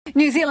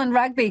New Zealand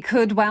Rugby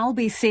could well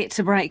be set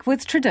to break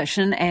with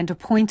tradition and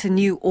appoint a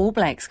new All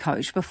Blacks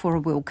coach before a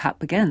World Cup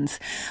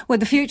begins. With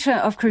the future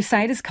of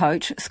Crusaders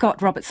coach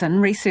Scott Robertson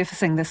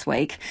resurfacing this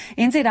week,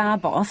 NZR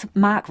boss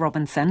Mark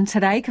Robinson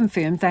today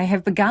confirmed they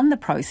have begun the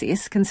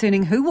process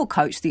concerning who will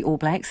coach the All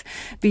Blacks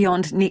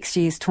beyond next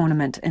year's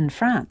tournament in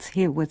France.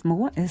 Here with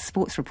more is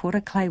sports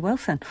reporter Clay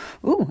Wilson.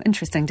 Ooh,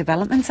 interesting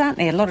developments, aren't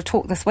there? A lot of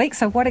talk this week.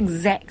 So what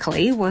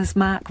exactly was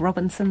Mark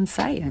Robinson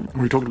saying?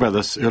 We talked about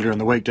this earlier in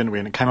the week, didn't we?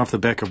 And it came off the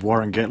back of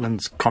Warren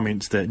Gatland's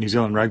comments that New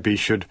Zealand Rugby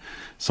should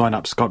sign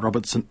up Scott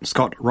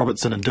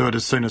Robertson and do it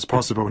as soon as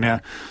possible.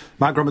 Now,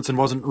 Mark Robinson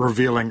wasn't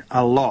revealing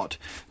a lot,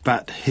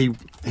 but he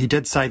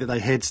did say that they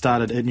had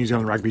started at New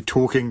Zealand Rugby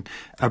talking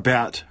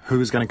about who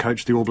was going to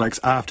coach the All Blacks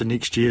after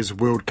next year's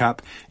World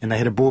Cup, and they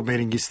had a board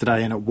meeting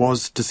yesterday and it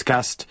was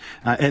discussed.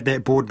 At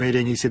that board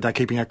meeting, he said they're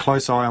keeping a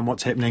close eye on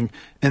what's happening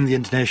in the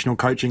international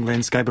coaching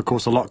landscape. Of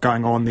course, a lot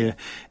going on there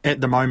at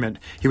the moment.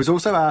 He was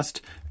also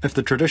asked if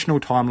the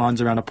traditional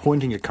timelines around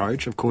appointing a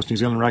coach, of course New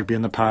Zealand Rugby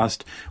in the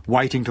past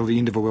waiting till the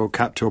end of a World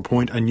Cup to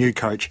appoint a new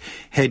coach,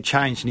 had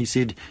changed, and he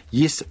said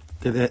yes,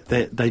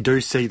 that they do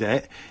see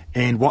that,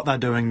 and what they're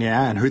doing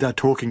now and who they're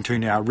talking to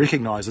now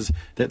recognises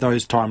that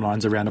those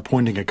timelines around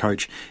appointing a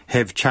coach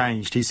have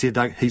changed. He said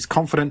that he's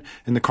confident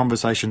in the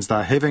conversations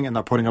they're having and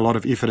they're putting a lot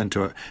of effort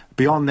into it.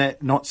 Beyond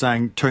that, not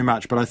saying too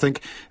much, but I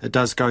think it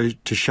does go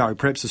to show,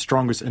 perhaps the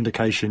strongest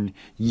indication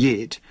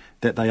yet,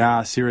 that they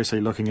are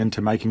seriously looking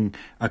into making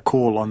a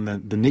call on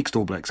the next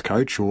All Blacks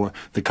coach, or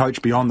the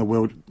coach beyond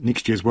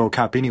next year's World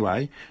Cup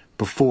anyway,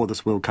 before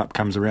this World Cup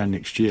comes around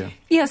next year.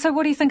 Yeah, so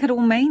what do you think it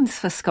all means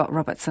for Scott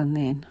Robertson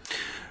then?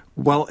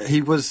 Well,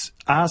 he was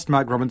asked,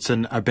 Mark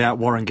Robinson, about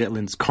Warren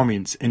Gatland's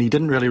comments, and he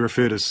didn't really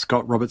refer to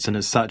Scott Robertson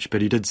as such,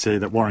 but he did say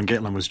that Warren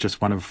Gatland was just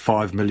one of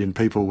 5 million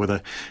people with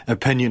an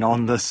opinion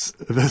on this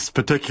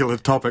particular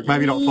topic.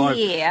 Maybe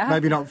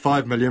not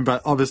 5 million,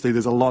 but obviously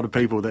there's a lot of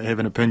people that have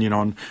an opinion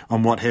on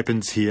what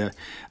happens here.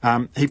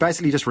 He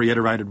basically just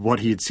reiterated what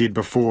he had said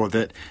before,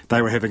 that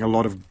they were having a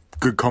lot of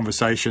good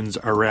conversations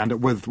around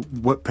it with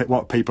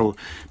what people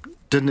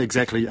didn't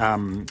exactly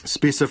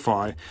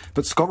specify.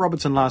 But Scott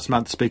Robertson last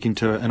month, speaking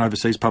to an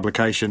overseas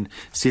publication,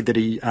 said that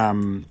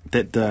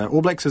that the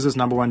All Blacks is his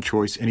number one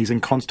choice and he's in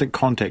constant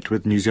contact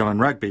with New Zealand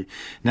Rugby.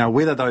 Now,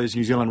 whether those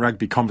New Zealand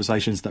Rugby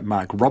conversations that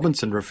Mark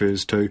Robinson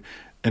refers to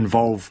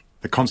involve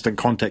the constant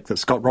contact that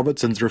Scott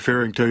Robertson's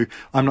referring to,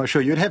 I'm not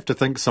sure. You'd have to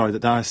think so,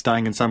 that they are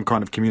staying in some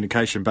kind of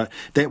communication, but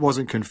that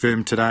wasn't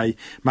confirmed today.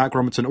 Mark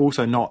Robinson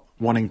also not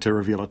wanting to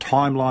reveal a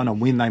timeline on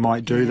when they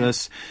might do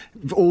this.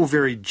 All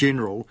very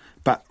general,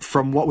 but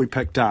from what we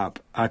picked up,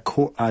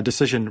 a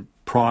decision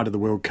prior to the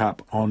World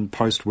Cup on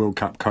post-World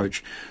Cup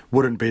coach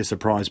wouldn't be a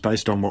surprise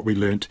based on what we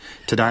learnt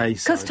today.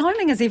 Because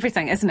timing is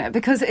everything, isn't it?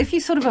 Because if you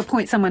sort of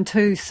appoint someone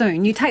too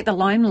soon, you take the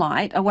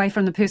limelight away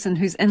from the person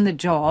who's in the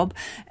job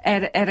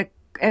at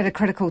a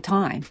critical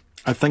time.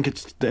 I think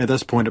at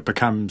this point it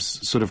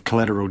becomes sort of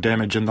collateral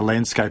damage in the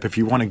landscape. If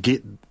you want to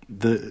get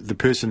the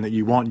person that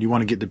you want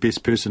to get the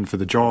best person for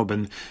the job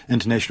in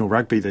international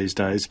rugby these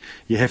days,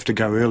 you have to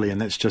go early, and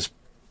that's just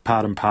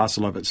part and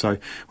parcel of it. So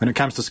when it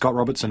comes to Scott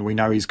Robertson, we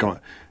know he's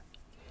got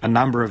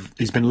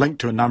he's been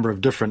linked to a number of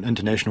different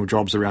international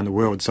jobs around the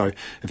world. So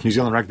if New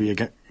Zealand Rugby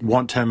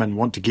want him and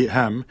want to get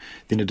him,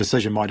 then a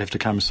decision might have to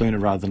come sooner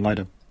rather than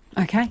later.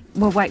 Okay,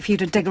 we'll wait for you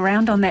to dig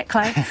around on that,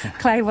 Clay.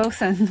 Clay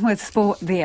Wilson with Sport there.